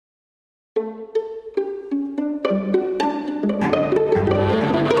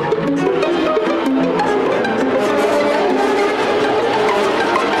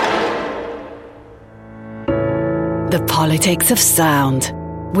Politics of Sound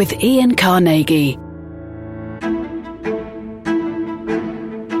with Ian Carnegie.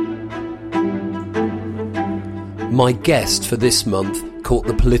 My guest for this month caught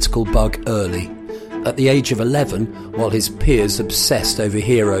the political bug early. At the age of 11, while his peers obsessed over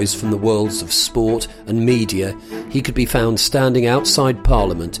heroes from the worlds of sport and media, he could be found standing outside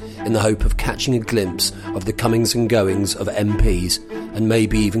Parliament in the hope of catching a glimpse of the comings and goings of MPs and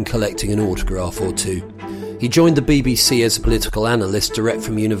maybe even collecting an autograph or two. He joined the BBC as a political analyst direct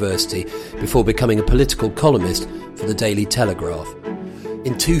from university before becoming a political columnist for the Daily Telegraph.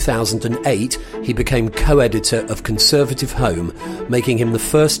 In 2008, he became co-editor of Conservative Home, making him the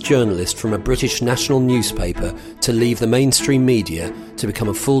first journalist from a British national newspaper to leave the mainstream media to become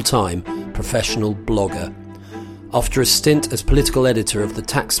a full-time professional blogger. After a stint as political editor of the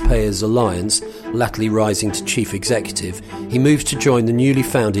Taxpayers Alliance, latterly rising to chief executive, he moved to join the newly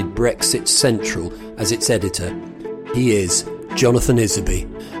founded Brexit Central as its editor. He is Jonathan Iserby,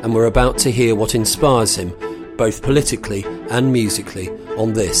 and we're about to hear what inspires him, both politically and musically,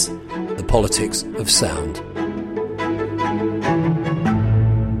 on this, The Politics of Sound.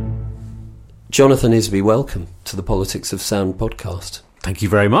 Jonathan Iserby, welcome to the Politics of Sound podcast. Thank you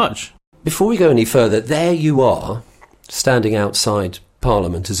very much. Before we go any further, there you are, standing outside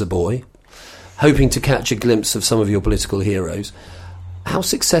Parliament as a boy, hoping to catch a glimpse of some of your political heroes. How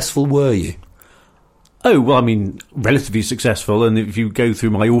successful were you? Oh, well, I mean, relatively successful, and if you go through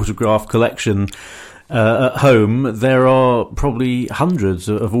my autograph collection at home, there are probably hundreds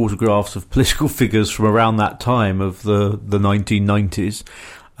of autographs of political figures from around that time of the 1990s.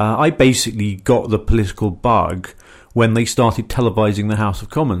 I basically got the political bug when they started televising the House of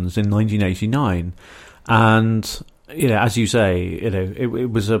Commons in 1989. And, you know, as you say, you know,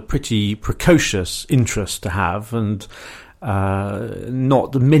 it was a pretty precocious interest to have, and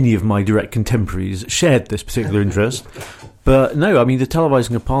not many of my direct contemporaries shared this particular interest. But no, I mean, the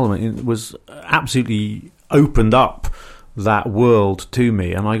televising of Parliament was absolutely opened up that world to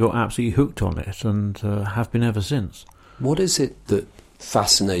me, and I got absolutely hooked on it, and have been ever since. What is it that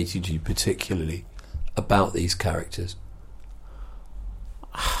fascinated you particularly about these characters?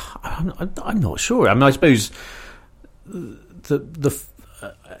 I'm not sure. I mean, I suppose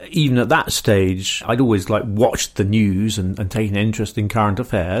even at that stage, I'd always watched the news and taken interest in current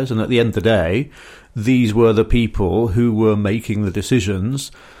affairs, and at the end of the day, these were the people who were making the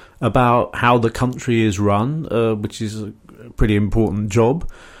decisions about how the country is run, which is a pretty important job,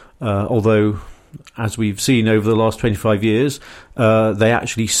 although, as we've seen over the last 25 years, they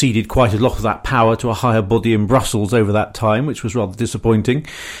actually ceded quite a lot of that power to a higher body in Brussels over that time, which was rather disappointing.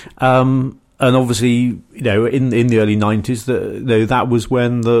 And obviously, you know, in the early 90s, that was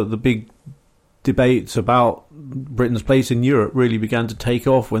when the big debates about Britain's place in Europe really began to take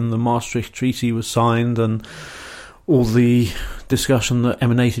off, when the Maastricht Treaty was signed and all the discussion that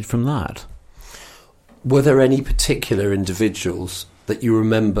emanated from that. Were there any particular individuals that you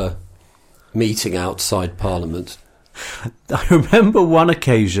remember meeting outside Parliament? I remember one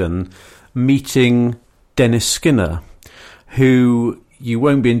occasion meeting Dennis Skinner, who you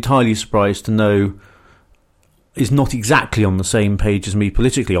won't be entirely surprised to know is not exactly on the same page as me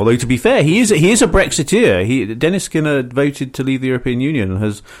politically. Although, to be fair, he is a Brexiteer. Dennis Skinner voted to leave the European Union and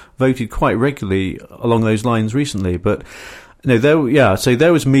has voted quite regularly along those lines recently. But no, so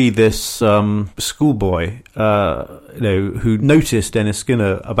there was me, this schoolboy, who noticed Dennis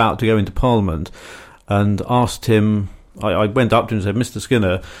Skinner about to go into Parliament and asked him. I went up to him and said, "Mr.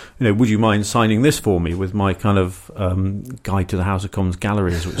 Skinner, would you mind signing this for me?" with my kind of guide to the House of Commons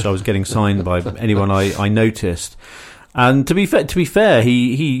galleries, which I was getting signed by anyone I noticed. And to be fair,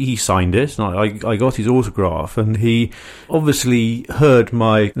 he signed it, and I got his autograph, and he obviously heard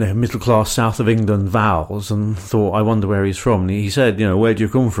my middle class South of England vowels and thought, "I wonder where he's from." And he said, "Where do you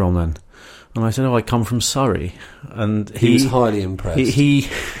come from then?" And I said, "Oh, I come from Surrey." And he was highly impressed.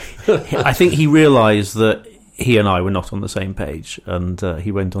 I think he realised that he and I were not on the same page, and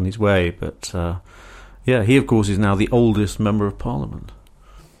he went on his way. But he, of course, is now the oldest member of Parliament.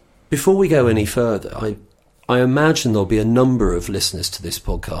 Before we go any further, I imagine there'll be a number of listeners to this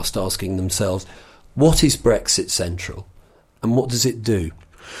podcast asking themselves, what is Brexit Central, and what does it do?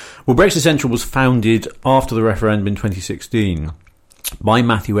 Well, Brexit Central was founded after the referendum in 2016 by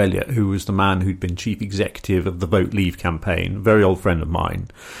Matthew Elliott, who was the man who'd been chief executive of the Vote Leave campaign, a very old friend of mine.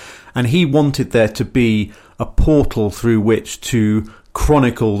 And he wanted there to be a portal through which to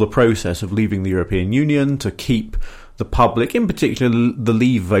chronicle the process of leaving the European Union, to keep the public, in particular the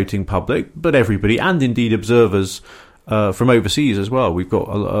Leave voting public, but everybody, and indeed observers from overseas as well. We've got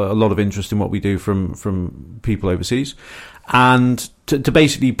a lot of interest in what we do from people overseas. and to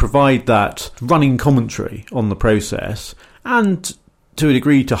basically provide that running commentary on the process, and to a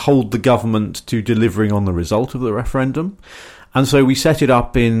degree to hold the government to delivering on the result of the referendum. And so we set it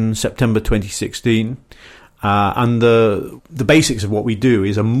up in September 2016. And the basics of what we do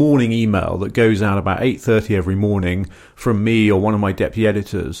is a morning email that goes out about 8:30 every morning from me or one of my deputy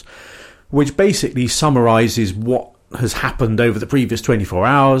editors, which basically summarises what has happened over the previous 24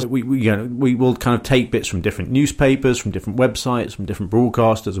 hours. We will kind of take bits from different newspapers, from different websites, from different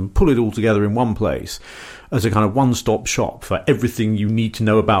broadcasters, and pull it all together in one place as a kind of one-stop shop for everything you need to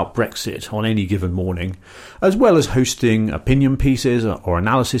know about Brexit on any given morning, as well as hosting opinion pieces or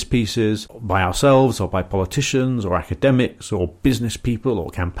analysis pieces by ourselves or by politicians or academics or business people or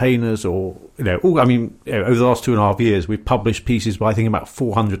campaigners or, over the last 2.5 years, we've published pieces by, I think, about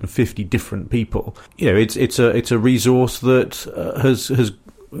 450 different people. It's a resource that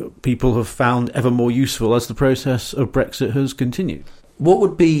people have found ever more useful as the process of Brexit has continued. What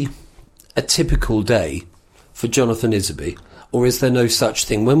would be a typical day for Jonathan Iserby, or is there no such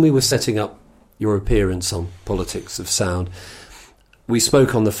thing? When we were setting up your appearance on Politics of Sound, we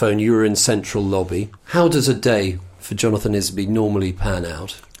spoke on the phone, you were in Central Lobby. How does a day for Jonathan Iserby normally pan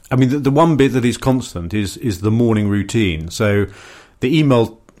out? I mean, the one bit that is constant is the morning routine. So the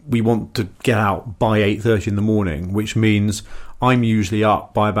email we want to get out by 8:30 in the morning, which means I'm usually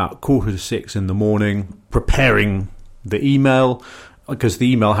up by about 5:45 in the morning preparing the email, because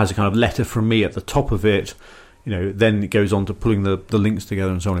the email has a kind of letter from me at the top of it. Then it goes on to pulling the links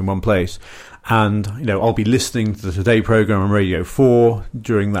together and so on in one place. And, I'll be listening to the Today programme on Radio 4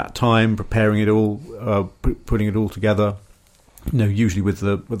 during that time, preparing it all, putting it all together, usually with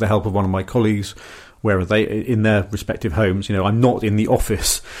the help of one of my colleagues, where they in their respective homes. I'm not in the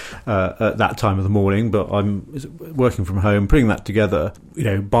office at that time of the morning, but I'm working from home, putting that together.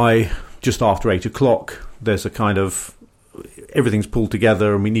 By just after 8 o'clock, there's a kind of everything's pulled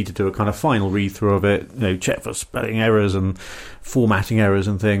together, and we need to do a kind of final read through of it, check for spelling errors and formatting errors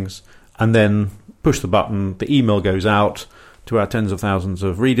and things, and then push the button. The email goes out to our tens of thousands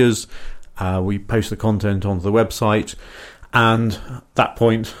of readers. We post the content onto the website, and at that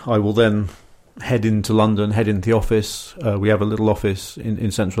point I will then head into London, head into the office. We have a little office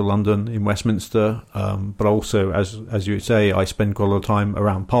in central London, in Westminster, but also, as you say, I spend quite a lot of time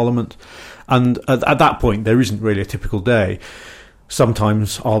around Parliament. And at that point, there isn't really a typical day.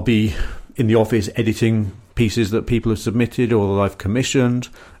 Sometimes I'll be in the office editing pieces that people have submitted or that I've commissioned,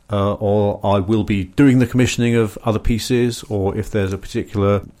 or I will be doing the commissioning of other pieces, or if there's a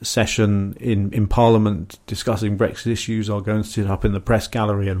particular session in Parliament discussing Brexit issues, I'll go and sit up in the press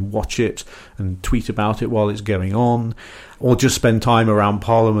gallery and watch it and tweet about it while it's going on, or just spend time around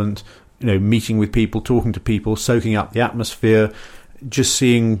Parliament, meeting with people, talking to people, soaking up the atmosphere, just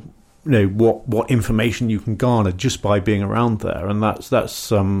seeing what information you can garner just by being around there. And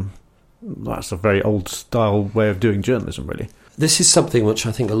that's a very old style way of doing journalism, really. This is something which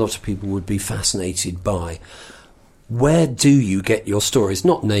I think a lot of people would be fascinated by. Where do you get your stories?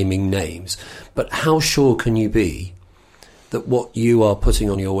 Not naming names, but how sure can you be that what you are putting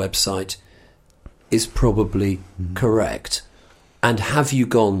on your website is probably correct? And have you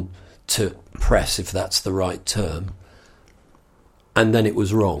gone to press, if that's the right term, and then it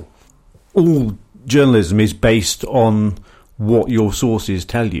was wrong? All journalism is based on what your sources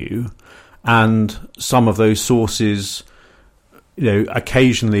tell you, and some of those sources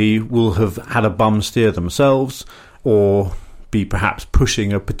occasionally will have had a bum steer themselves, or be perhaps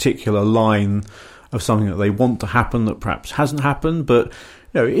pushing a particular line of something that they want to happen that perhaps hasn't happened. But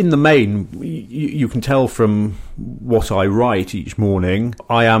in the main, you can tell from what I write each morning,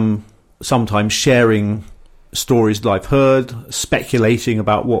 I am sometimes sharing stories that I've heard, speculating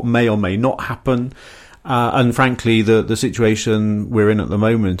about what may or may not happen, and frankly the situation we're in at the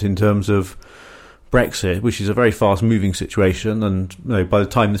moment in terms of Brexit, which is a very fast-moving situation, and by the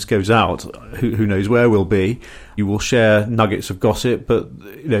time this goes out, who knows where we'll be. You will share nuggets of gossip, but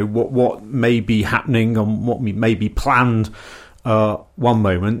what may be happening and what may be planned one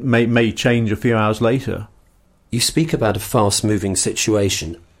moment may change a few hours later. You speak about a fast-moving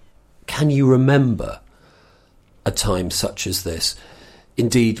situation. Can you remember a time such as this?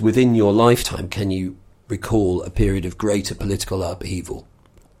 Indeed, within your lifetime, can you recall a period of greater political upheaval?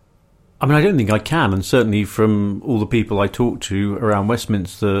 I mean, I don't think I can, and certainly from all the people I talk to around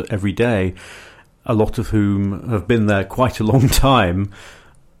Westminster every day, a lot of whom have been there quite a long time,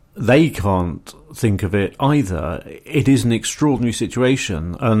 they can't think of it either. It is an extraordinary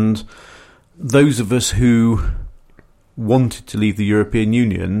situation, and those of us who wanted to leave the European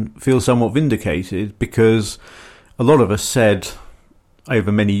Union feel somewhat vindicated, because a lot of us said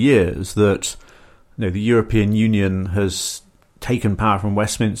over many years that the European Union has taken power from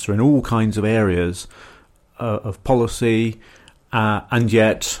Westminster in all kinds of areas of policy, and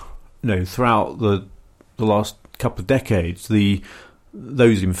yet, throughout the last couple of decades,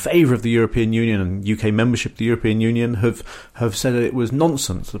 those in favour of the European Union and UK membership of the European Union have said that it was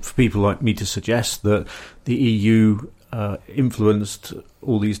nonsense for people like me to suggest that the EU influenced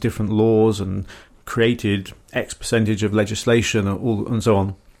all these different laws and created X percentage of legislation and so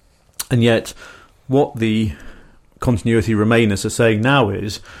on. And yet, what the Continuity Remainers are saying now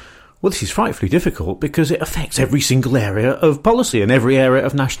is, well, this is frightfully difficult because it affects every single area of policy and every area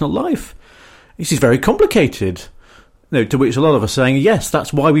of national life. This is very complicated. To which a lot of us are saying, yes,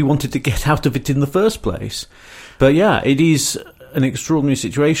 that's why we wanted to get out of it in the first place. But yeah, it is an extraordinary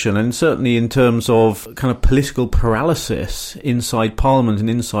situation, and certainly in terms of kind of political paralysis inside Parliament and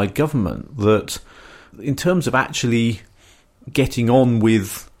inside government, that in terms of actually getting on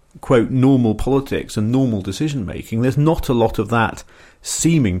with, quote, normal politics and normal decision-making, there's not a lot of that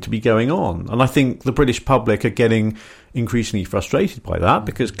seeming to be going on. And I think the British public are getting increasingly frustrated by that,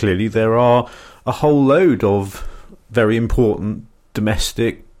 because clearly there are a whole load of very important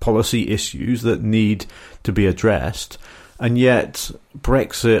domestic policy issues that need to be addressed. And yet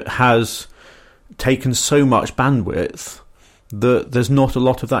Brexit has taken so much bandwidth that there's not a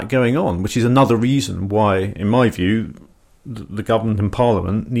lot of that going on, which is another reason why, in my view, the government and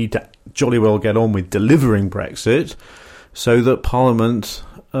Parliament need to jolly well get on with delivering Brexit so that Parliament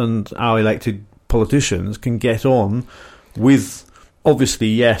and our elected politicians can get on with, obviously,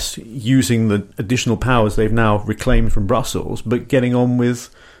 yes, using the additional powers they've now reclaimed from Brussels, but getting on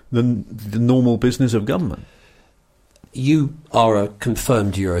with the normal business of government. You are a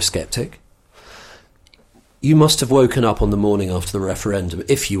confirmed Eurosceptic. You must have woken up on the morning after the referendum,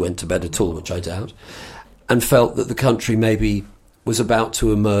 if you went to bed at all, which I doubt, and felt that the country maybe was about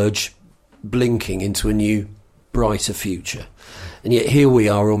to emerge, blinking into a new, brighter future. And yet here we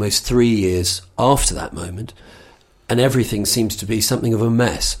are almost 3 years after that moment, and everything seems to be something of a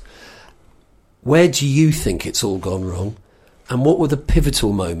mess. Where do you think it's all gone wrong? And what were the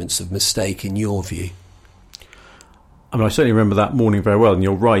pivotal moments of mistake in your view? I mean, I certainly remember that morning very well, and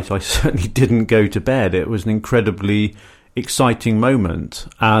you're right, I certainly didn't go to bed. It was an incredibly exciting moment,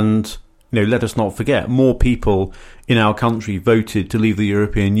 and let us not forget, more people in our country voted to leave the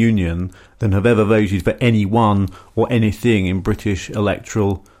European Union than have ever voted for anyone or anything in British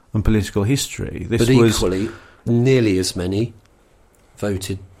electoral and political history. But equally, nearly as many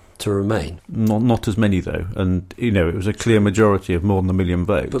voted to remain. Not as many, though, and it was a clear majority of more than 1 million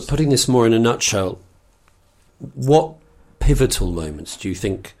votes. But putting this more in a nutshell, what pivotal moments do you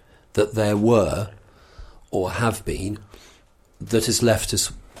think that there were or have been that has left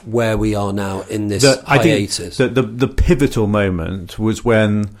us where we are now in this hiatus? I think the pivotal moment was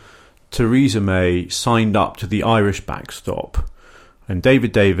when Theresa May signed up to the Irish backstop, and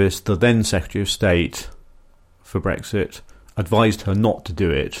David Davis, the then Secretary of State for Brexit, advised her not to do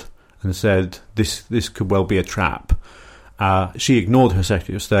it and said this could well be a trap. She ignored her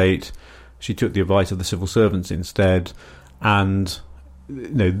Secretary of State. She took the advice of the civil servants instead, and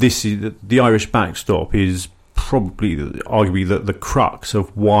the Irish backstop is probably arguably the crux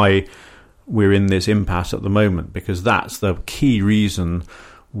of why we're in this impasse at the moment, because that's the key reason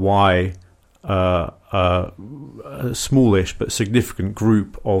why a smallish but significant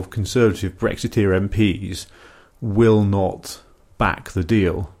group of Conservative Brexiteer MPs will not back the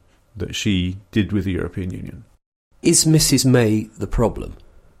deal that she did with the European Union. Is Mrs May the problem?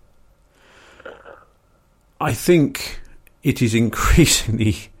 I think it is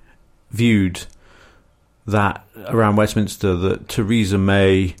increasingly viewed that around Westminster that Theresa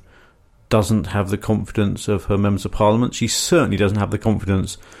May doesn't have the confidence of her members of Parliament. She certainly doesn't have the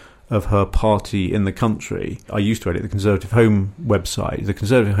confidence of her party in the country. I used to edit the Conservative Home website. The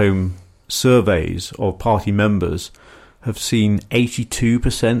Conservative Home surveys of party members have seen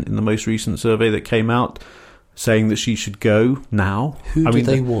 82% in the most recent survey that came out saying that she should go now. Who do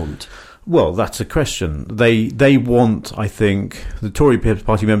they want? Well, that's a question. They want, I think, the Tory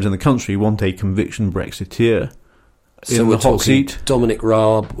party members in the country want a conviction Brexiteer in the hot seat. Dominic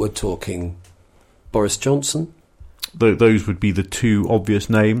Raab, we're talking Boris Johnson. Those would be the two obvious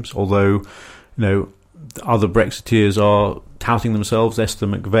names, although, other Brexiteers are touting themselves. Esther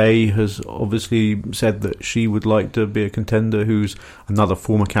McVey has obviously said that she would like to be a contender, who's another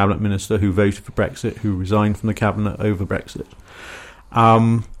former cabinet minister who voted for Brexit, who resigned from the cabinet over Brexit.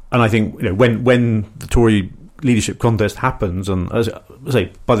 And I think when the Tory leadership contest happens, and as I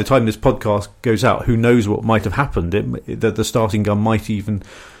say, by the time this podcast goes out, who knows what might have happened? That the starting gun might even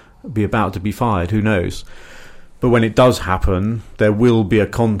be about to be fired. Who knows? But when it does happen, there will be a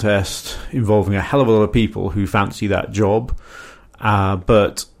contest involving a hell of a lot of people who fancy that job.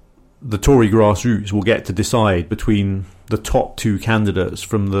 But the Tory grassroots will get to decide between the top two candidates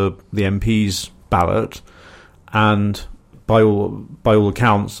from the MP's ballot. And by all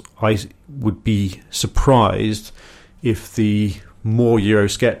accounts, I would be surprised if the more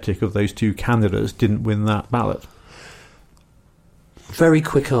Eurosceptic of those two candidates didn't win that ballot. Very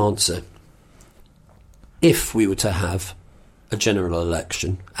quick answer. If we were to have a general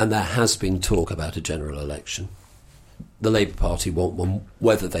election, and there has been talk about a general election, the Labour Party want one.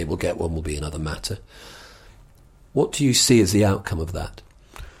 Whether they will get one will be another matter. What do you see as the outcome of that?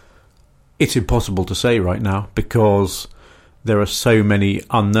 It's impossible to say right now because there are so many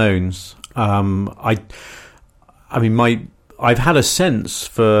unknowns. I've had a sense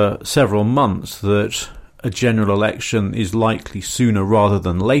for several months that a general election is likely sooner rather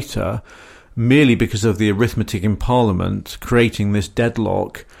than later, merely because of the arithmetic in Parliament creating this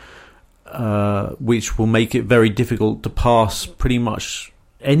deadlock, which will make it very difficult to pass pretty much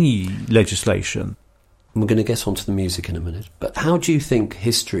any legislation. We're going to get onto the music in a minute, but how do you think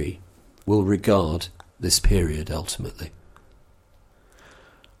history will regard this period ultimately?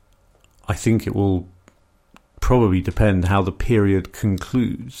 I think it will probably depend how the period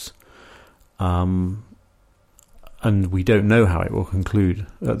concludes. And we don't know how it will conclude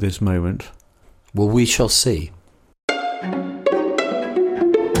at this moment. Well, we shall see.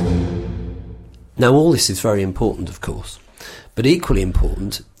 Now, all this is very important, of course, but equally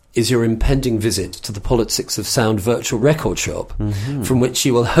important is your impending visit to the Politics of Sound virtual record shop, from which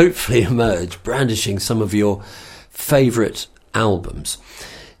you will hopefully emerge brandishing some of your favourite albums.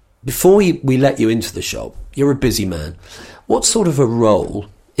 Before we let you into the shop, you're a busy man. What sort of a role,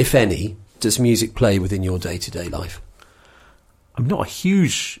 if any, does music play within your day-to-day life? I'm not a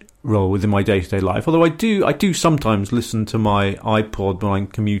huge role within my day-to-day life, although I do sometimes listen to my iPod when I'm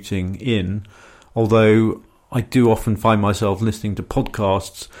commuting in, although I do often find myself listening to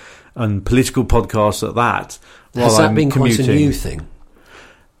podcasts and political podcasts at that while Has that I'm been commuting. quite a new thing?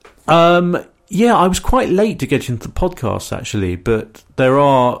 Yeah, I was quite late to get into the podcasts actually, but there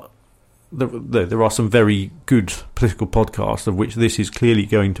are some very good political podcasts, of which this is clearly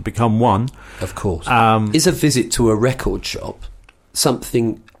going to become one. Of course. Is a visit to a record shop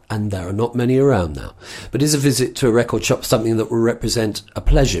something, and there are not many around now, but is a visit to a record shop something that will represent a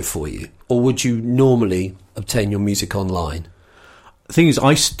pleasure for you? Or would you normally obtain your music online? The thing is,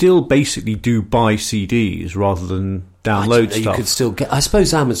 I still basically do buy CDs rather than download stuff. You could still get. I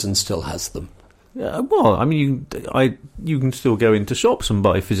suppose Amazon still has them. Well, I mean, you can still go into shops and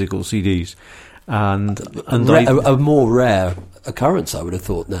buy physical CDs, and a more rare occurrence, I would have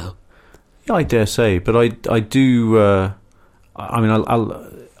thought now. Yeah, I dare say, but I do.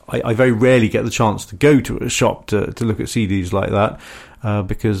 I very rarely get the chance to go to a shop to look at CDs like that,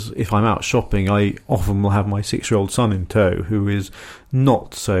 because if I'm out shopping, I often will have my 6-year-old son in tow, who is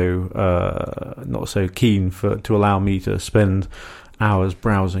not so keen to allow me to spend hours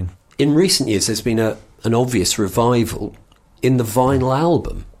browsing. In recent years, there's been an obvious revival in the vinyl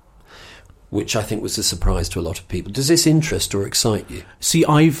album, which I think was a surprise to a lot of people. Does this interest or excite you? See,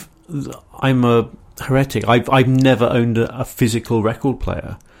 I'm a heretic. I've never owned a physical record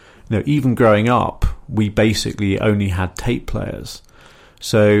player. You know, even growing up, we basically only had tape players.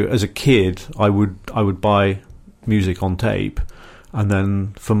 So as a kid, I would buy music on tape, and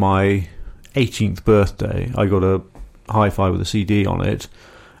then for my 18th birthday, I got a hi-fi with a CD on it,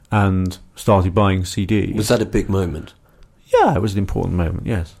 and started buying CDs. Was that a big moment? Yeah, it was an important moment,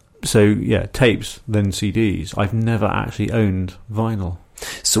 yes. So, yeah, tapes, then CDs. I've never actually owned vinyl.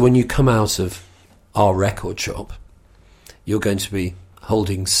 So when you come out of our record shop, you're going to be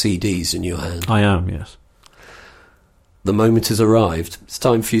holding CDs in your hand. I am, yes. The moment has arrived. It's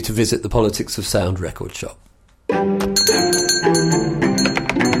time for you to visit the Politics of Sound record shop.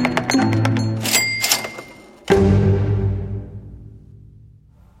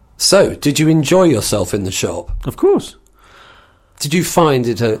 So, did you enjoy yourself in the shop? Of course. Did you find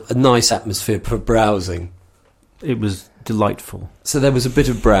it a nice atmosphere for browsing? It was delightful. So there was a bit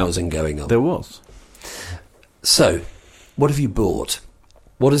of browsing going on. There was. So, what have you bought?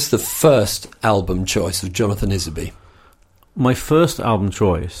 What is the first album choice of Jonathan Iserby? My first album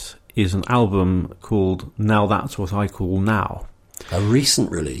choice is an album called Now That's What I Call Now. A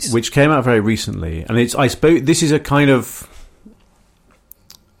recent release. Which came out very recently. And I suppose this is a kind of...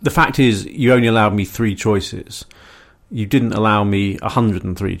 The fact is, you only allowed me 3 choices. You didn't allow me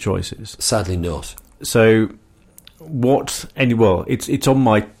 103 choices. Sadly not. So, it's on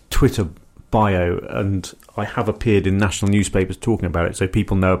my Twitter bio, and I have appeared in national newspapers talking about it, so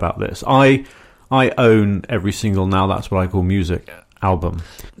people know about this. I I own every single Now That's What I Call Music album.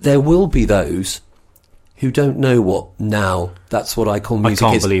 There will be those who don't know what Now That's What I Call Music is.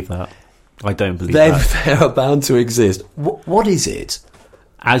 I can't believe that. I don't believe that. They are bound to exist. What is it?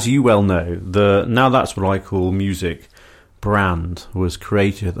 As you well know, the Now That's What I Call Music brand was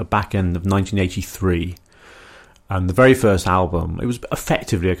created at the back end of 1983. And the very first album, it was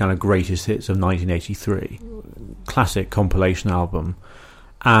effectively a kind of greatest hits of 1983. Classic compilation album.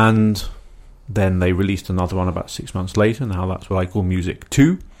 And then they released another one about 6 months later. Now That's What I Call Music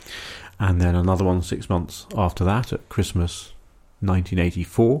 2. And then another one 6 months after that at Christmas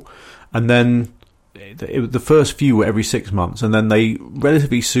 1984. And then the first few were every 6 months. And then they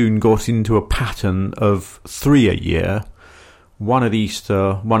relatively soon got into a pattern of 3 a year. One at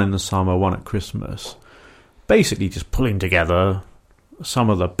Easter, one in the summer, one at Christmas. Basically just pulling together some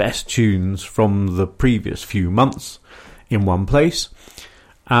of the best tunes from the previous few months in one place.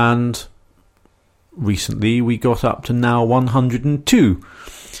 And recently we got up to now 102.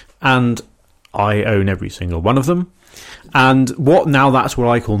 And I own every single one of them. And what Now That's What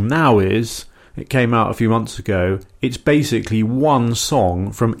I Call Now is, it came out a few months ago, it's basically one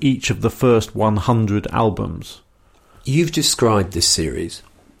song from each of the first 100 albums. You've described this series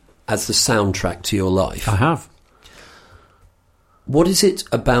as the soundtrack to your life. I have. What is it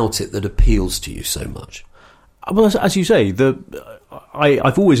about it that appeals to you so much? Well, as you say,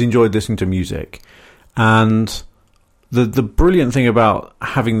 I've always enjoyed listening to music, and the brilliant thing about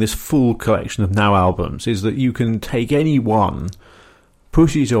having this full collection of Now albums is that you can take any one,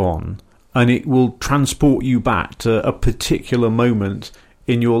 push it on, and it will transport you back to a particular moment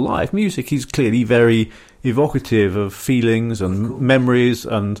in your life. Music is clearly very evocative of feelings and memories,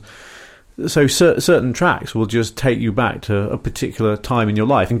 and so certain tracks will just take you back to a particular time in your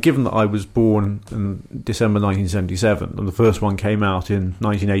life. And given that I was born in December 1977 and the first one came out in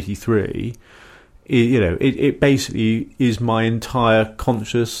 1983, it basically is my entire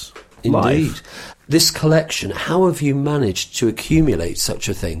conscious life. Indeed. This collection, how have you managed to accumulate such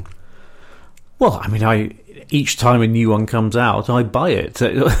a thing? Well, I mean, each time a new one comes out, I buy it.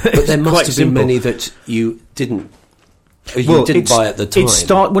 But there must have been many that you didn't buy at the time. It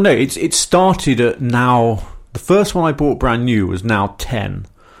started at Now. The first one I bought brand new was Now 10,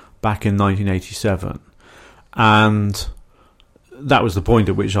 back in 1987, and that was the point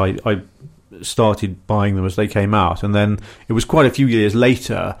at which I started buying them as they came out. And then it was quite a few years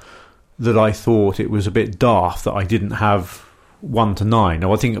later that I thought it was a bit daft that I didn't have 1 to 9.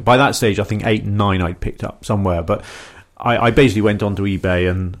 Now, I think by that stage, I think 8 and 9 I'd picked up somewhere, but I basically went onto eBay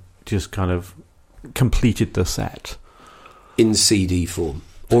and just kind of completed the set in CD form,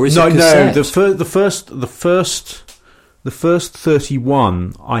 or is it cassette? No. The first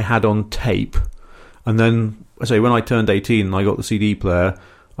 31 I had on tape, and then when I turned 18 and I got the CD player,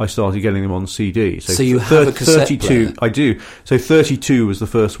 I started getting them on CD. So you have a cassette 32 player? I do. So 32 was the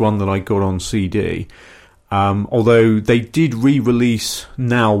first one that I got on CD. Although they did re-release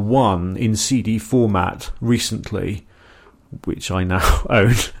Now 1 in CD format recently, which I now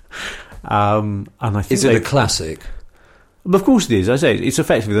own. And I think is it a classic? Well, of course it is. I say it's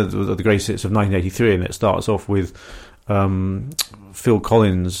effectively the greatest hits of 1983, and it starts off with Phil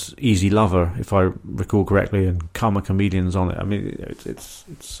Collins' "Easy Lover," if I recall correctly, and Karma Chameleon's on it. I mean, it's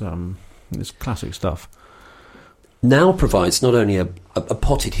classic stuff. Now provides not only a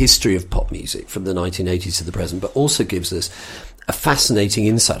potted history of pop music from the 1980s to the present, but also gives us a fascinating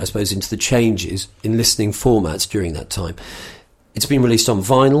insight, I suppose, into the changes in listening formats during that time. It's been released on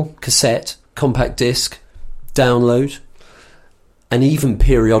vinyl, cassette, compact disc, download, and even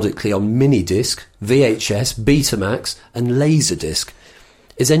periodically on mini disc, VHS, Betamax, and Laserdisc.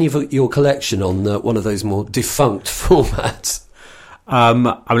 Is any of your collection on one of those more defunct formats?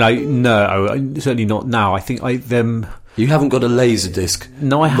 No, certainly not now. I think You haven't got a Laserdisc?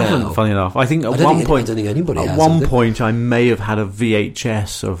 No, I haven't. Funny enough, I think at one point, I don't think anybody has. At one point, I may have had a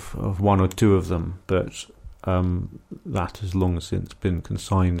VHS of one or two of them, but that has long since been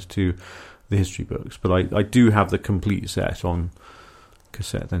consigned to the history books. But I do have the complete set on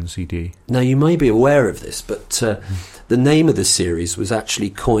cassette and CD. Now, you may be aware of this, but the name of the series was actually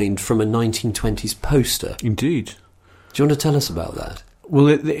coined from a 1920s poster. Indeed. Do you want to tell us about that? Well,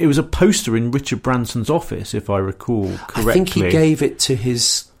 it was a poster in Richard Branson's office, if I recall correctly. I think he gave it to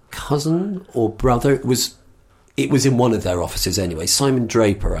his cousin or brother. It was in one of their offices anyway. Simon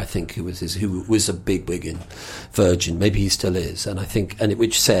Draper, I think, who was a bigwig in Virgin. Maybe he still is. And I think,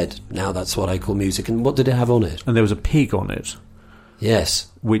 which said, "Now That's What I Call Music." And what did it have on it? And there was a pig on it. Yes.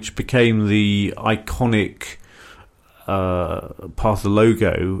 Which became the iconic part of the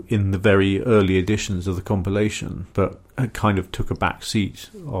logo in the very early editions of the compilation, but it kind of took a back seat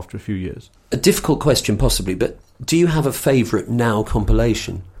after a few years. A difficult question, possibly, but do you have a favourite Now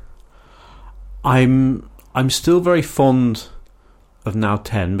compilation? I'm still very fond of Now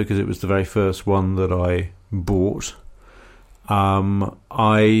 10 because it was the very first one that I bought. I'm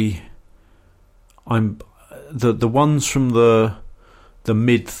the ones from the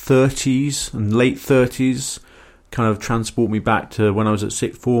mid 30s and late 30s kind of transport me back to when I was at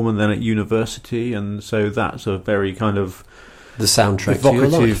sixth form and then at university, and so that's a very kind of the soundtrack to your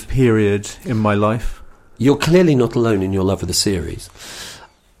life. Evocative period in my life. You're clearly not alone in your love of the series.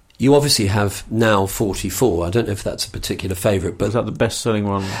 You obviously have Now 44. I don't know if that's a particular favourite, but was that the best-selling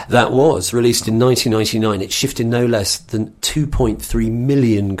one? That was released in 1999. It shifted no less than 2.3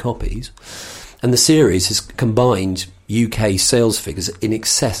 million copies, and the series has combined UK sales figures in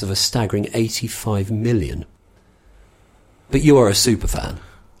excess of a staggering 85 million. But you are a super fan.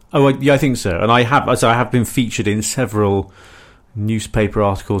 Oh, yeah, I think so. And I have been featured in several newspaper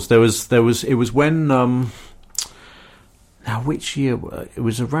articles. It was when now which year? It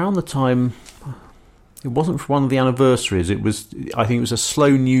was around the time. It wasn't for one of the anniversaries. I think it was a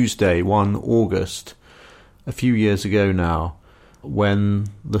slow news day, 1 August, a few years ago now, when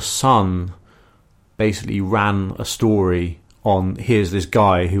The Sun basically ran a story on here's this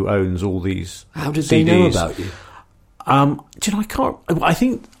guy who owns all these. How did CDs. They know about you? Do you know, I can't. I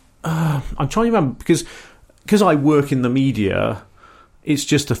think I'm trying to remember because I work in the media. It's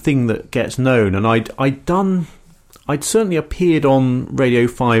just a thing that gets known, and I'd certainly appeared on Radio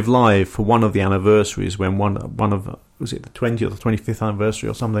 5 Live for one of the anniversaries when one of was it the 20th or the 25th anniversary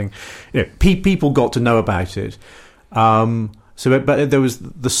or something. You know, people got to know about it. But there was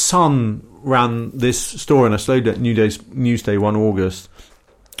The Sun ran this story on a slow news day 1 August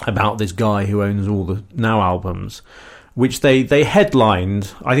about this guy who owns all the Now albums, which they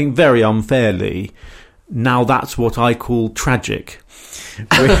headlined, I think very unfairly, "Now that's what I call tragic."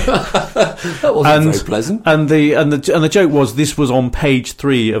 That wasn't very pleasant. And the joke was this was on page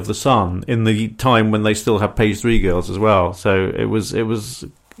 3 of The Sun in the time when they still had page 3 girls as well. So it was a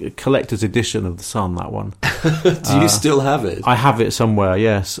collector's edition of The Sun, that one. Do you still have it? I have it somewhere,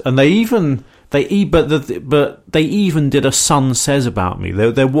 yes. And they even did a Sun Says about me.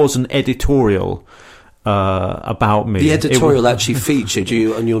 There was an editorial about me. The editorial actually featured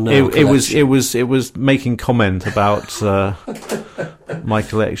you on your Now collection. It was making comment about my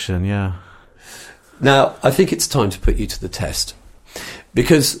collection. Yeah. Now I think it's time to put you to the test,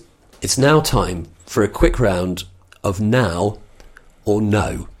 because it's now time for a quick round of Now or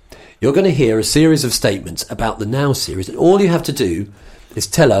No. You're going to hear a series of statements about the Now series, and all you have to do is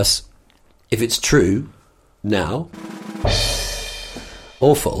tell us if it's true, Now,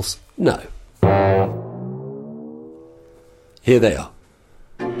 or false, No. Here they are.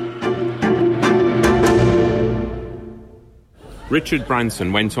 Richard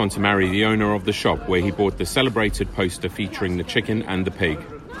Branson went on to marry the owner of the shop where he bought the celebrated poster featuring the chicken and the pig.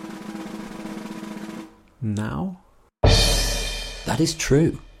 Now? That is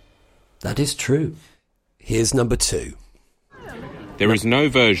true. That is true. Here's number 2. There is no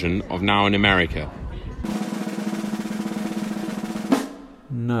version of Now in America.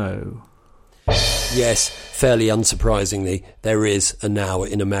 No. Yes, fairly unsurprisingly, there is a Now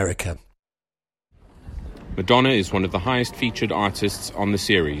in America. Madonna is one of the highest featured artists on the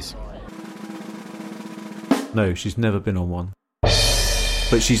series. No, she's never been on one.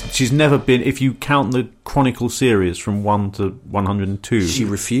 But she's never been, if you count the Chronicle series from 1 to 102. She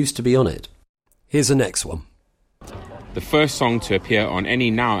refused to be on it. Here's the next one. The first song to appear on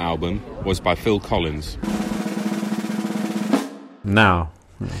any Now album was by Phil Collins. Now.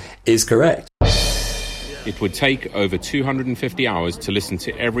 Is correct. It would take over 250 hours to listen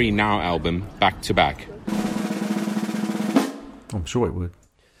to every Now album back to back. I'm sure it would.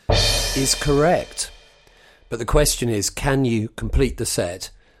 Is correct. But the question is, can you complete the set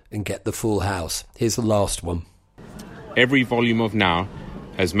and get the full house? Here's the last one. Every volume of Now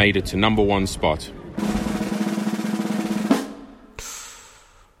has made it to number 1 spot.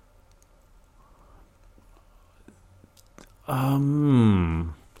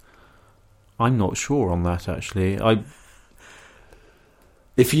 I'm not sure on that, actually.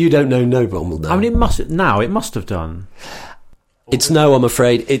 If you don't know, no one will know. I mean, it must have done. It's no, I'm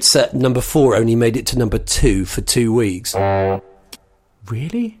afraid. It's number 4, only made it to number 2 for 2 weeks.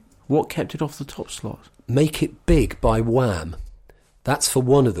 Really? What kept it off the top slot? Make It Big by Wham. That's for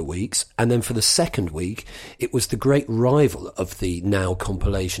one of the weeks. And then for the second week, it was the great rival of the Now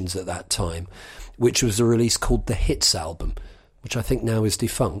compilations at that time, which was a release called The Hits album, which I think now is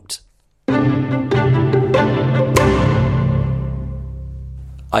defunct.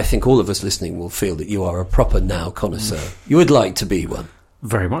 I think all of us listening will feel that you are a proper Now connoisseur. You would like to be one.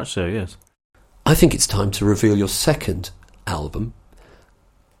 Very much so, yes. I think it's time to reveal your second album.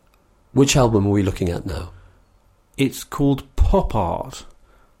 Which album are we looking at now? It's called Pop Art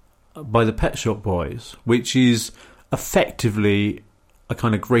by the Pet Shop Boys, which is effectively a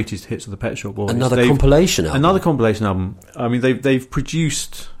kind of greatest hits of the Pet Shop Boys. Another compilation album. Another compilation album. I mean, they've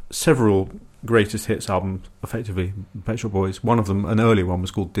produced several greatest hits albums, effectively, Pet Shop Boys. One of them, an earlier one,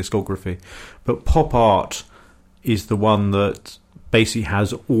 was called Discography. But Pop Art is the one that basically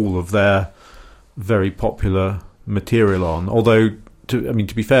has all of their very popular material on. Although, to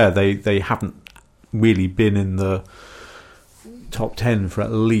be fair, they haven't really been in the top 10 for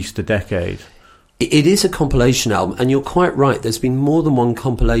at least a decade. It is a compilation album, and you're quite right. There's been more than one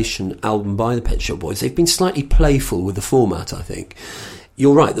compilation album by the Pet Shop Boys. They've been slightly playful with the format, I think.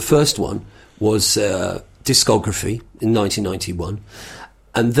 You're right, the first one was Discography in 1991,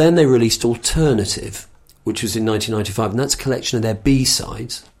 and then they released Alternative, which was in 1995, and that's a collection of their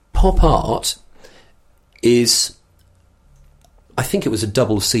B-sides. Pop Art is, I think it was a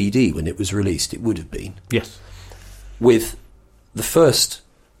double CD when it was released, it would have been. Yes. With the first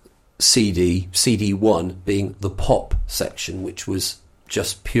CD, CD1, being the pop section, which was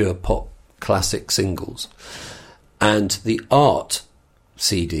just pure pop classic singles, and the art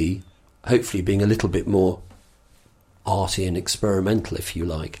CD, hopefully being a little bit more arty and experimental, if you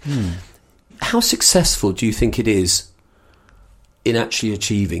like. How successful do you think it is in actually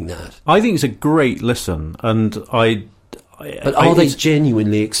achieving that? I think it's a great listen, and But are they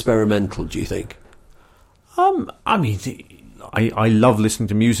genuinely experimental, do you think? I mean, I love listening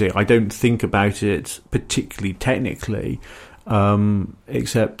to music. I don't think about it particularly technically,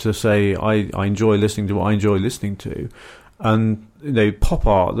 except to say I enjoy listening to what I enjoy listening to. And Pop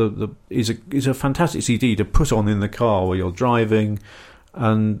Art is a fantastic CD to put on in the car while you're driving,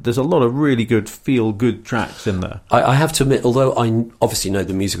 and there's a lot of really good feel-good tracks in there. I have to admit, although I obviously know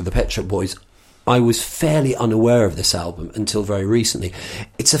the music of the Pet Shop Boys, I was fairly unaware of this album until very recently.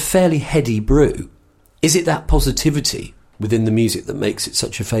 It's a fairly heady brew. Is it that positivity within the music that makes it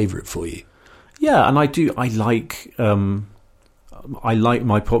such a favourite for you? Yeah, and I like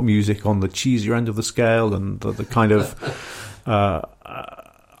my pop music on the cheesier end of the scale, and the kind of the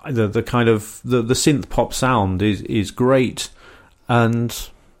synth pop sound is great, and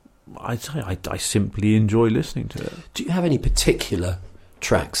I simply enjoy listening to it. Do you have any particular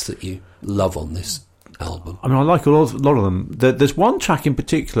tracks that you love on this album? I mean, I like a lot of them. There's one track in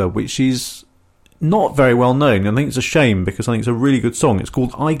particular which is not very well known. I think it's a shame, because I think it's a really good song. It's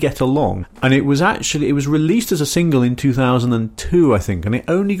called I Get Along, and it was released as a single in 2002, I think, and it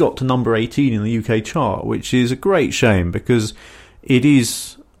only got to number 18 in the UK chart, which is a great shame, because it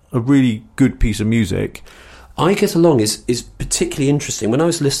is a really good piece of music. I Get Along is particularly interesting. When I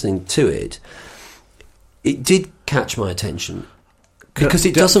was listening to it, it did catch my attention, because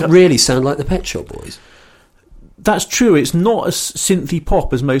it doesn't really sound like the Pet Shop Boys. That's true. It's not as synthy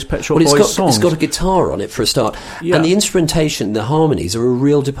pop as most Pet Shop Boys songs. It's got a guguitar on it for a start. Yeah. And the instrumentation, the harmonies are a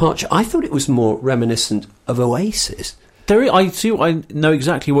real departure. I thought it was more reminiscent of Oasis. I know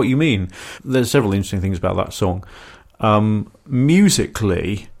exactly what you mean. There's several interesting things about that song.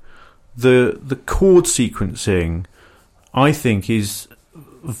 Musically, the chord sequencing, I think, is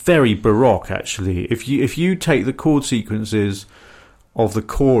very baroque, actually. If you take the chord sequences of the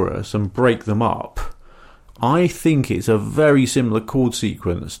chorus and break them up, I think it's a very similar chord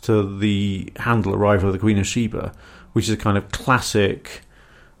sequence to the Handel Arrival of the Queen of Sheba, which is a kind of classic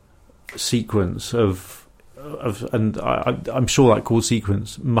sequence and I'm sure that chord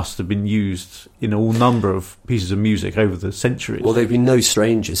sequence must have been used in all number of pieces of music over the centuries. Well, they've been no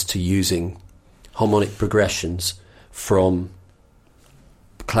strangers to using harmonic progressions from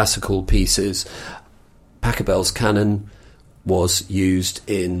classical pieces. Pachelbel's Canon was used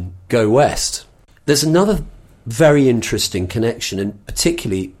in Go West. There's another very interesting connection, and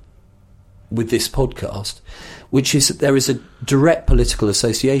particularly with this podcast, which is that there is a direct political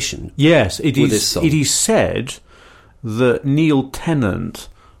association. Yes, with this song. It is said that Neil Tennant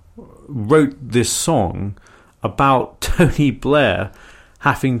wrote this song about Tony Blair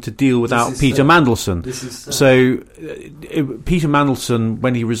having to deal without Peter Mandelson. So Peter Mandelson,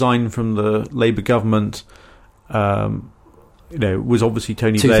 when he resigned from the Labour government, was obviously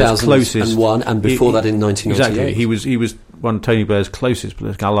Tony Blair's closest. 2001, and before that in 1998. Exactly. He was one of Tony Blair's closest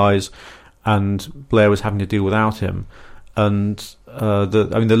political allies, and Blair was having to deal without him. And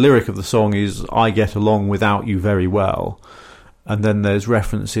the lyric of the song is "I get along without you very well," and then there's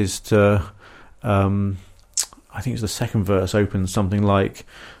references to, I think it's the second verse opens something like,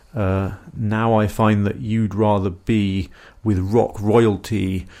 now I find that you'd rather be with rock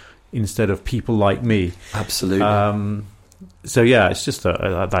royalty instead of people like me. Absolutely. So yeah, it's just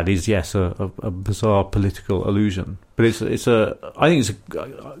that is a bizarre political illusion, but I think it's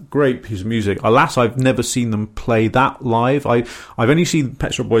a great piece of music. Alas, I've never seen them play that live. I've only seen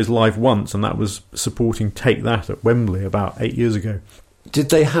Pet Shop Boys live once, and that was supporting Take That at Wembley about 8 years ago. Did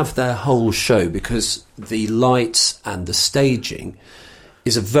they have their whole show? Because the lights and the staging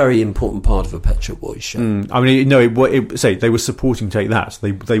is a very important part of a Pet Shop Boys show. I mean, no, they were supporting Take That.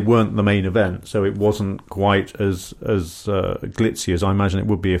 So they weren't the main event, so it wasn't quite as glitzy as I imagine it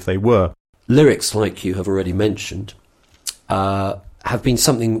would be if they were. Lyrics, like you have already mentioned, have been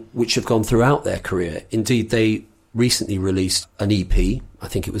something which have gone throughout their career. Indeed, they recently released an EP, I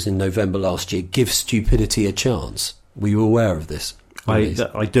think it was in November last year, Give Stupidity a Chance. Were you aware of this?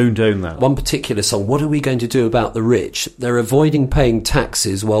 I don't own that. One particular song, What Are We Going to Do About the Rich? They're avoiding paying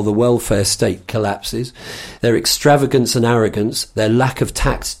taxes while the welfare state collapses. Their extravagance and arrogance, their lack of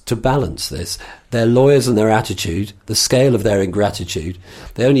tact to balance this, their lawyers and their attitude, the scale of their ingratitude.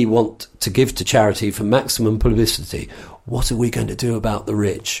 They only want to give to charity for maximum publicity. What are we going to do about the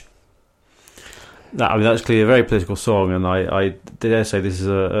rich? That's clearly a very political song, and I dare say this is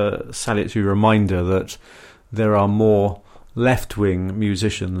a salutary reminder that there are more left-wing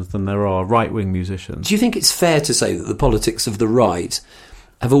musicians than there are right-wing musicians. Do you think it's fair to say that the politics of the right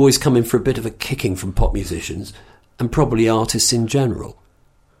have always come in for a bit of a kicking from pop musicians and probably artists in general?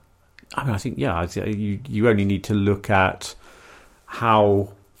 I mean, I think, yeah, you only need to look at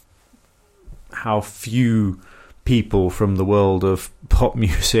how few people from the world of pop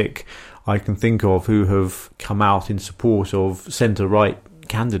music I can think of who have come out in support of centre-right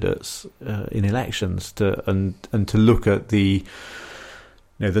candidates in elections, and to look at the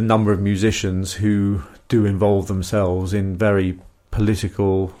number of musicians who do involve themselves in very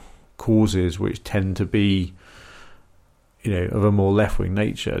political causes which tend to be of a more left-wing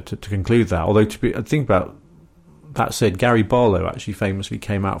nature, to conclude that. Although I think about that said, Gary Barlow actually famously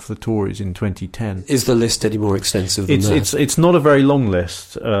came out for the Tories in 2010. Is the list any more extensive than that? It's not a very long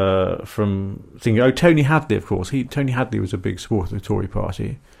list. From thinking, Tony Hadley, of course. Tony Hadley was a big supporter of the Tory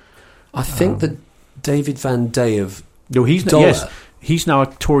party. I think that David Van Day of he's now a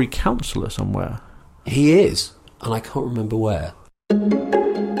Tory councillor somewhere. He is, and I can't remember where.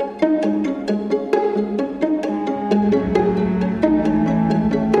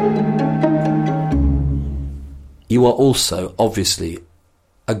 You are also, obviously,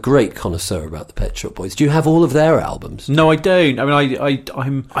 a great connoisseur about the Pet Shop Boys. Do you have all of their albums? No, I don't. I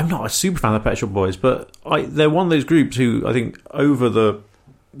mean, I'm not a super fan of the Pet Shop Boys, but they're one of those groups who I think over the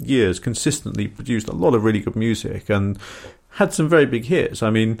years consistently produced a lot of really good music and had some very big hits. I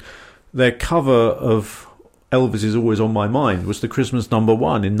mean, their cover of Elvis Is Always on My Mind was the Christmas number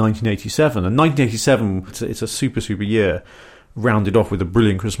one in 1987. And 1987, it's a super, super year, rounded off with a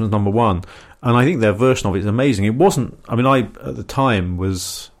brilliant Christmas number one. And I think their version of it is amazing. It wasn't, I mean, I at the time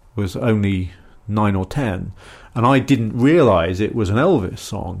was only 9 or 10, and I didn't realise it was an Elvis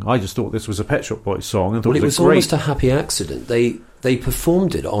song. I just thought this was a Pet Shop Boys song and thought it was almost a happy accident. They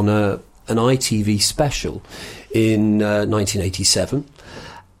performed it on an ITV special in 1987,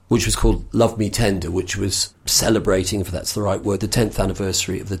 which was called Love Me Tender, which was celebrating, if that's the right word, the 10th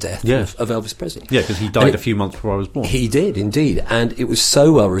anniversary of the death of Elvis Presley. Yeah, because he died a few months before I was born. He did, indeed. And it was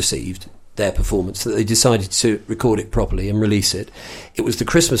so well received, their performance, that they decided to record it properly and release it. It was the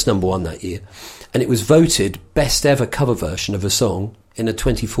Christmas number one that year, and it was voted best ever cover version of a song in a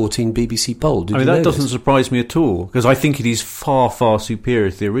 2014 BBC poll. That doesn't surprise me at all, because I think it is far, far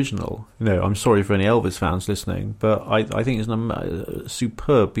superior to the original. I'm sorry for any Elvis fans listening, but I think it's a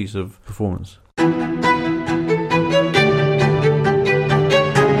superb piece of performance.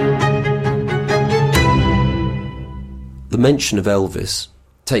 The mention of Elvis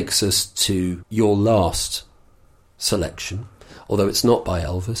takes us to your last selection, although it's not by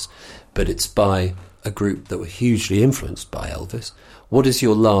Elvis, but it's by a group that were hugely influenced by Elvis. What is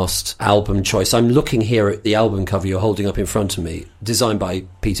your last album choice? I'm looking here at the album cover you're holding up in front of me, designed by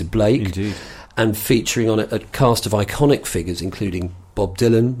Peter Blake. Indeed. And featuring on it a cast of iconic figures, including Bob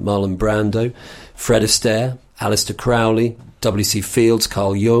Dylan, Marlon Brando, Fred Astaire, Aleister Crowley, W.C. Fields,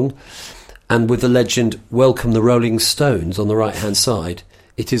 Carl Jung, and with the legend Welcome the Rolling Stones on the right-hand side.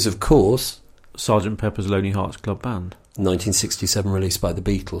 It is, of course, Sgt. Pepper's Lonely Hearts Club Band. 1967, released by the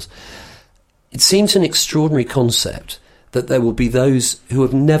Beatles. It seems an extraordinary concept that there will be those who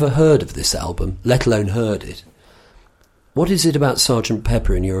have never heard of this album, let alone heard it. What is it about Sgt.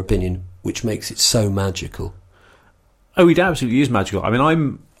 Pepper, in your opinion, which makes it so magical? Oh, it absolutely is magical. I mean,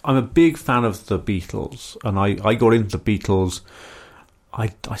 I'm a big fan of the Beatles, and I got into the Beatles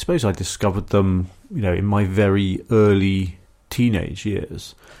I suppose I discovered them, in my very early teenage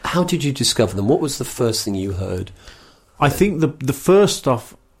years. How did you discover them? What was the first thing you heard? I think the first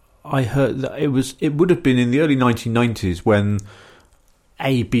stuff I heard, it would have been in the early 1990s when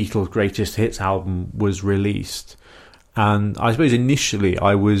a Beatles Greatest Hits album was released, and I suppose initially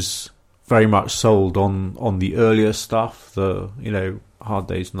I was very much sold on the earlier stuff, the Hard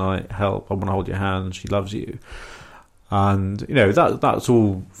Day's Night, Help, I Want to Hold Your Hand, She Loves You, and that's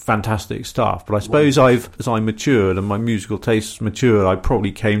all fantastic stuff. But I suppose as I matured and my musical tastes matured, I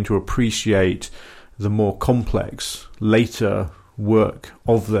probably came to appreciate the more complex later work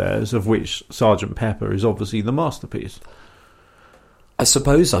of theirs, of which Sgt. Pepper is obviously the masterpiece. I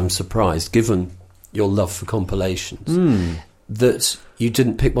suppose I'm surprised, given your love for compilations, that you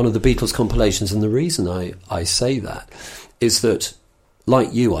didn't pick one of the Beatles compilations. And the reason I say that is that,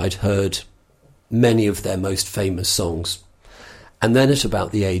 like you, I'd heard many of their most famous songs. And then at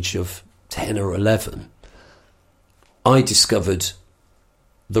about the age of 10 or 11, I discovered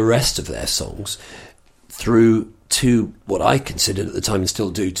the rest of their songs through two, what I considered at the time and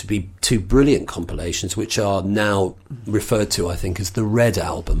still do, to be two brilliant compilations, which are now referred to, I think, as the Red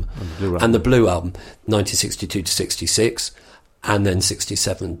Album and the Blue Album, 1962 to 66, and then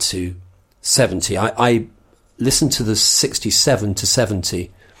 67 to 70. I listened to the 67 to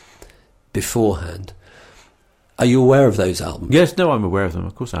 70 beforehand. Are you aware of those albums? Yes, no, I'm aware of them.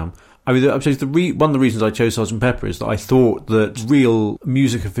 Of course I am. I mean, one of the reasons I chose Sgt. Pepper is that I thought that real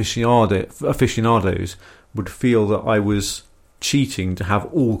music aficionados would feel that I was cheating to have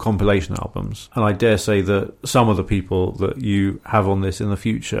all compilation albums. And I dare say that some of the people that you have on this in the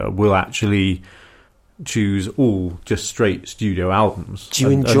future will actually choose all just straight studio albums. Do you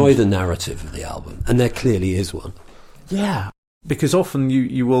enjoy the narrative of the album? And there clearly is one. Yeah, because often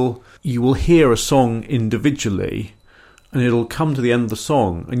you will hear a song individually, and it'll come to the end of the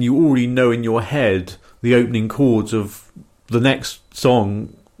song, and you already know in your head the opening chords of the next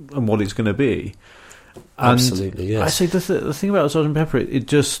song and what it's going to be. And absolutely, yes. I say the thing about Sgt. Pepper,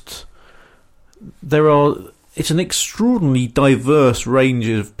 it's an extraordinarily diverse range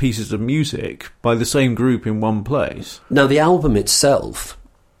of pieces of music by the same group in one place. Now, the album itself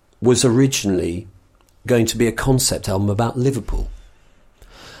was originally going to be a concept album about Liverpool.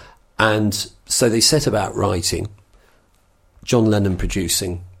 And so they set about writing, John Lennon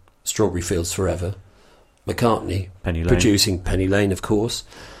producing Strawberry Fields Forever, McCartney producing Penny Lane, of course.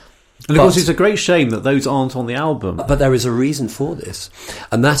 And of course, it's a great shame that those aren't on the album. But there is a reason for this,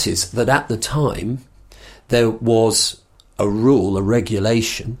 and that is that at the time there was a rule, a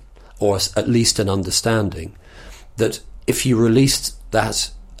regulation, or at least an understanding, that if you released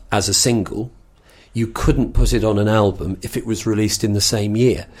that as a single, you couldn't put it on an album if it was released in the same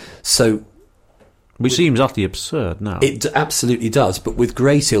year. So, which seems utterly absurd now. It absolutely does, but with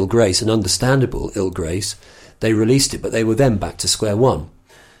great ill grace, and understandable ill grace, they released it, but they were then back to square one.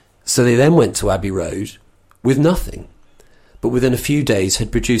 So they then went to Abbey Road with nothing, but within a few days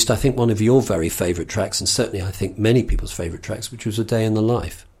had produced, I think, one of your very favourite tracks, and certainly I think many people's favourite tracks, which was A Day in the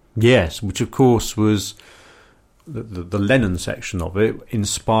Life. Yes, which of course was the Lennon section of it,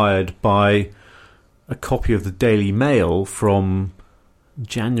 inspired by a copy of the Daily Mail from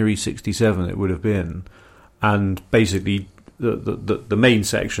January 67, it would have been, and basically the main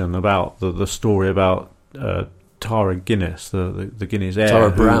section about the story about Tara Guinness, the Guinness heir. Tara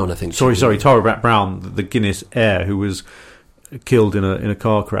Brown, I think. Sorry, Tara Brown, the Guinness heir who was killed in a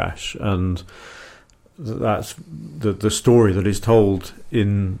car crash, and that's the story that is told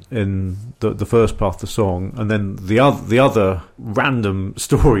in the first part of the song, and then the other random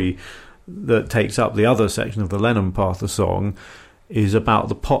story that takes up the other section of the Lennon part of the song is about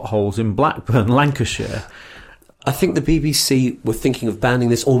the potholes in Blackburn, Lancashire. I think the BBC were thinking of banning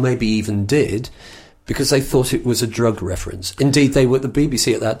this, or maybe even did, because they thought it was a drug reference. Indeed, the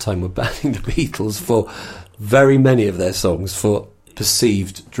BBC at that time were banning the Beatles for very many of their songs for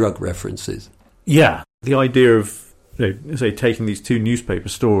perceived drug references. Yeah, the idea of, say, taking these two newspaper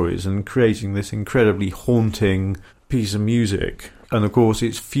stories and creating this incredibly haunting piece of music, and of course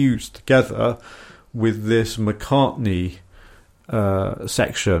it's fused together with this McCartney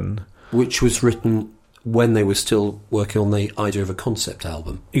section, which was written when they were still working on the idea of a concept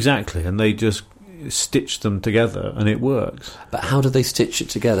album. Exactly, and they just stitched them together and it works. But how do they stitch it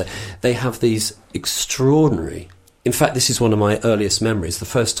together? They have these extraordinary... In fact, this is one of my earliest memories. The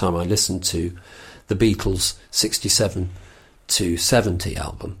first time I listened to the Beatles' 67 to 70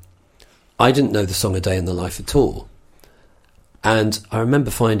 album, I didn't know the song A Day in the Life at all. And I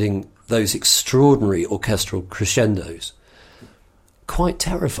remember finding those extraordinary orchestral crescendos quite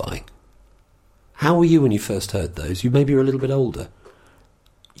terrifying. How were you when you first heard those? You maybe were a little bit older.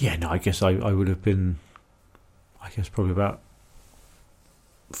 Yeah, no, I guess I would have been, probably about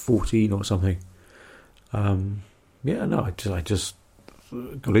 14 or something. I just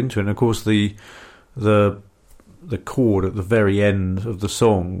got into it. And of course, the chord at the very end of the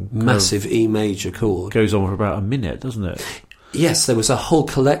song, massive E major chord, goes on for about a minute, doesn't it? Yes, there was a whole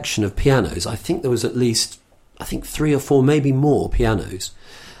collection of pianos. I think there was at least 3 or 4, maybe more pianos,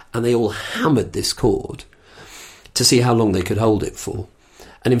 and they all hammered this chord to see how long they could hold it for.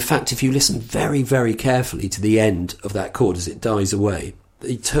 And in fact, if you listen very, very carefully to the end of that chord as it dies away,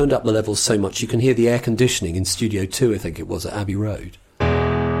 they turned up the levels so much you can hear the air conditioning in Studio 2, I think it was, at Abbey Road.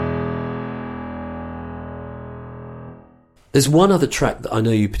 There's one other track that I know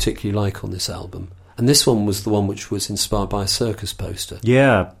you particularly like on this album, and this one was the one which was inspired by a circus poster.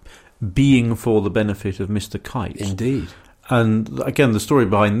 Yeah, Being for the Benefit of Mr. Kite. Indeed. And again, the story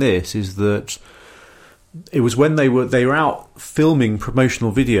behind this is that it was when they were out filming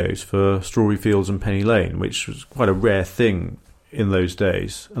promotional videos for Strawberry Fields and Penny Lane, which was quite a rare thing in those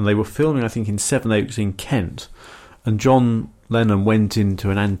days. And they were filming, I think, in Sevenoaks in Kent. And John Lennon went into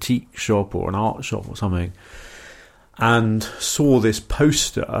an antique shop or an art shop or something and saw this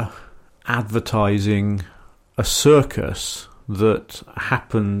poster advertising a circus that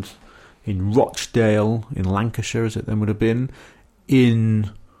happened in Rochdale, in Lancashire, as it then would have been,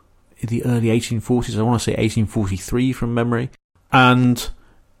 in the early 1840s. I want to say 1843 from memory. And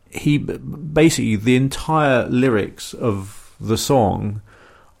he basically, the entire lyrics of the song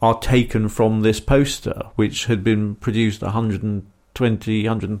are taken from this poster, which had been produced 120,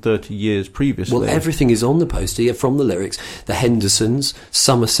 130 years previously. Well, everything is on the poster, yeah, from the lyrics. The Hendersons,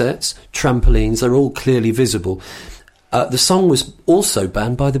 Somersets, trampolines, they're all clearly visible. The song was also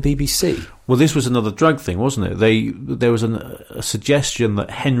banned by the BBC. Well, this was another drug thing, wasn't it? There was a suggestion that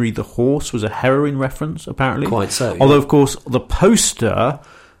Henry the Horse was a heroin reference, apparently. Quite so. Although, of course, the poster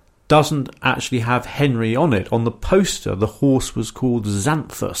doesn't actually have Henry on it. On the poster, the horse was called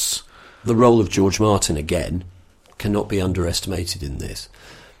Xanthus. The role of George Martin, again, cannot be underestimated in this.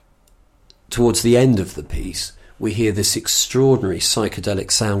 Towards the end of the piece, we hear this extraordinary psychedelic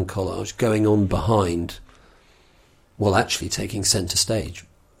sound collage going on behind, well, actually taking centre stage.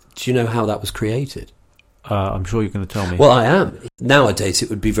 Do you know how that was created? I'm sure you're going to tell me. Well, I am. Nowadays, it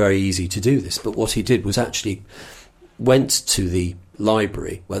would be very easy to do this, but what he did was actually went to the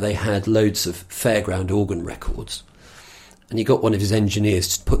library where they had loads of fairground organ records, and he got one of his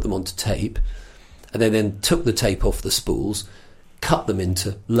engineers to put them onto tape, and they then took the tape off the spools, cut them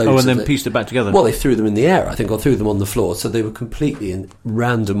into loads and then pieced it back together. Well, they threw them in the air, I think, or threw them on the floor, so they were completely in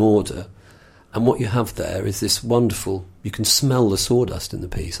random order. And what you have there is this wonderful, you can smell the sawdust in the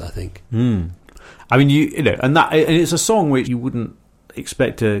piece, I think. I mean, you know, and it's a song which you wouldn't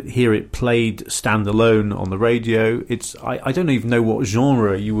expect to hear it played standalone on the radio. I don't even know what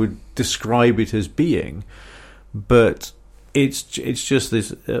genre you would describe it as being, but it's just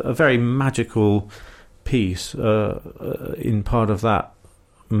this a very magical piece in part of that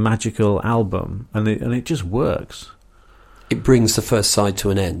magical album, and it just works. It brings the first side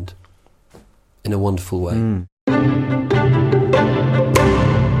to an end in a wonderful way.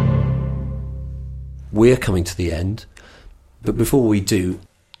 We're coming to the end, but before we do,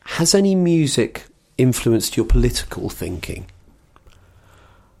 has any music influenced your political thinking?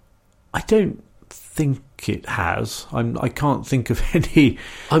 I don't think it has. I can't think of any.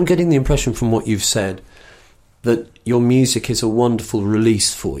 I'm getting the impression from what you've said that your music is a wonderful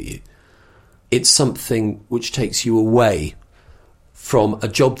release for you. It's something which takes you away from a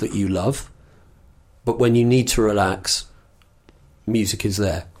job that you love, but when you need to relax, music is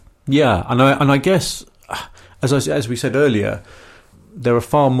there. Yeah, and I guess, as we said earlier, there are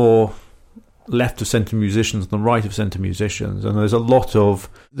far more left-of-centre musicians than right-of-centre musicians, and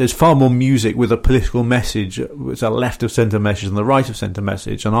there's far more music with a political message, with a left-of-centre message than the right-of-centre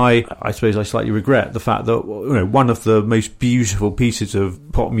message. And I suppose I slightly regret the fact that, you know, one of the most beautiful pieces of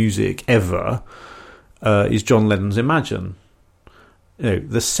pop music ever is John Lennon's Imagine. You know,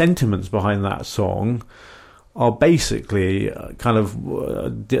 the sentiments behind that song are basically kind of a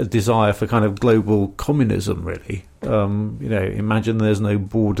desire for kind of global communism, really. You know, imagine there's no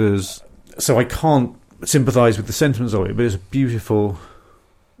borders. So I can't sympathise with the sentiments of it, but it's a beautiful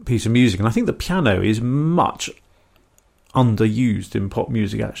piece of music. And I think the piano is much underused in pop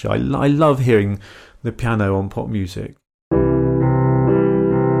music, actually. I love hearing the piano on pop music.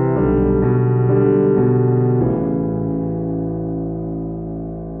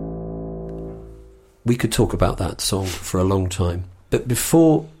 We could talk about that song for a long time. But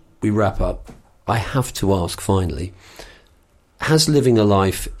before we wrap up, I have to ask finally, has living a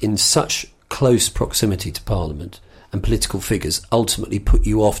life in such close proximity to Parliament and political figures ultimately put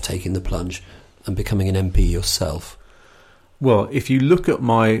you off taking the plunge and becoming an MP yourself? Well, if you look at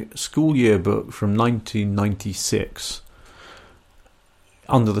my school yearbook from 1996,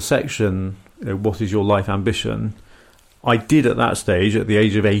 under the section, what is your life ambition, I did at that stage, at the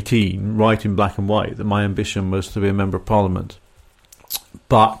age of 18, write in black and white that my ambition was to be a Member of Parliament.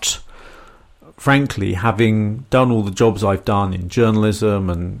 But frankly, having done all the jobs I've done in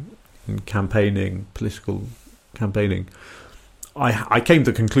journalism and in campaigning, political campaigning, I came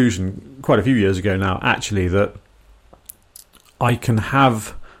to the conclusion quite a few years ago now, actually, that I can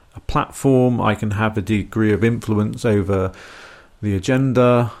have a platform, I can have a degree of influence over the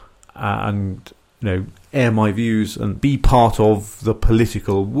agenda, and air my views and be part of the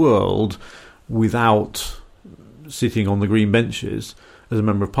political world without sitting on the green benches as a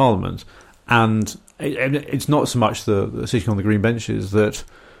Member of Parliament. And it's not so much the sitting on the green benches that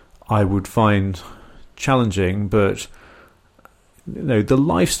I would find challenging, but the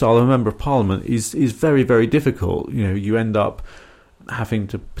lifestyle of a Member of Parliament is very, very difficult. You end up having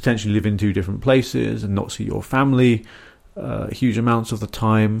to potentially live in two different places and not see your family huge amounts of the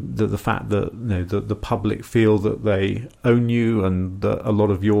time. The fact that the public feel that they own you, and that a lot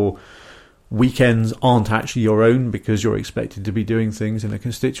of your weekends aren't actually your own because you're expected to be doing things in a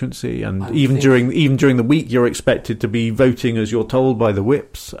constituency, and even during the week you're expected to be voting as you're told by the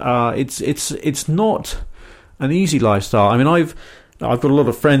whips. It's not an easy lifestyle. I mean, I've got a lot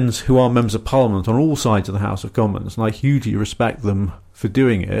of friends who are members of Parliament on all sides of the House of Commons, and I hugely respect them for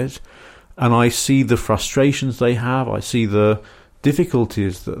doing it. And I see the frustrations they have. I see the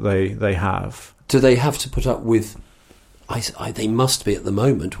difficulties that they have. Do they have to put up with... they must be at the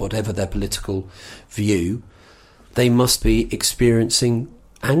moment, whatever their political view, they must be experiencing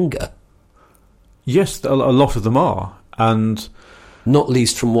anger. Yes, a lot of them are. And not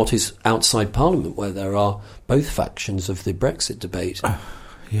least from what is outside Parliament, where there are both factions of the Brexit debate.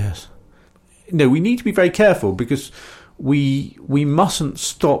 Yes. We need to be very careful, because we mustn't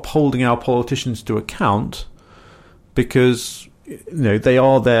stop holding our politicians to account, because they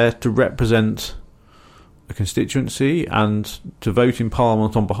are there to represent a constituency and to vote in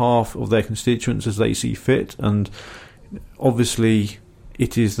Parliament on behalf of their constituents as they see fit. And obviously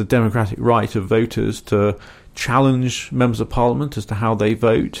it is the democratic right of voters to challenge members of Parliament as to how they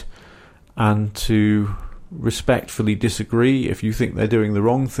vote, and to respectfully disagree if you think they're doing the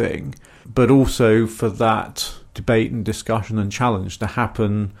wrong thing, but also for that debate and discussion and challenge to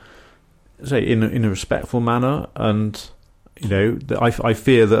happen, say, in a respectful manner. And I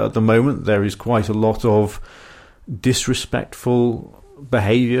fear that at the moment there is quite a lot of disrespectful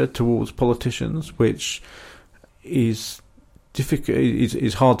behaviour towards politicians, which is difficult,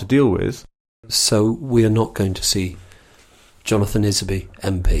 is hard to deal with. So we are not going to see Jonathan Isby,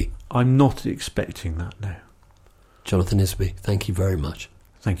 MP? I'm not expecting that, no. Jonathan Isby, thank you very much.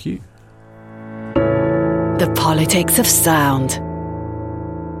 Thank you. The Politics of Sound.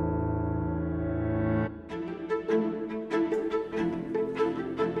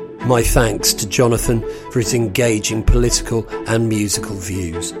 My thanks to Jonathan for his engaging political and musical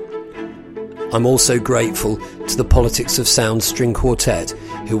views. I'm also grateful to the Politics of Sound String Quartet,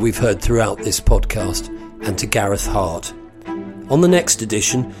 who we've heard throughout this podcast, and to Gareth Hart. On the next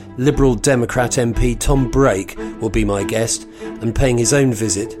edition, Liberal Democrat MP Tom Brake will be my guest, and paying his own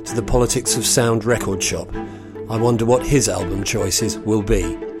visit to the Politics of Sound record shop. I wonder what his album choices will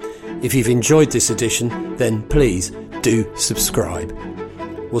be. If you've enjoyed this edition, then please do subscribe.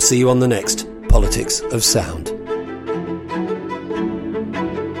 We'll see you on the next Politics of Sound.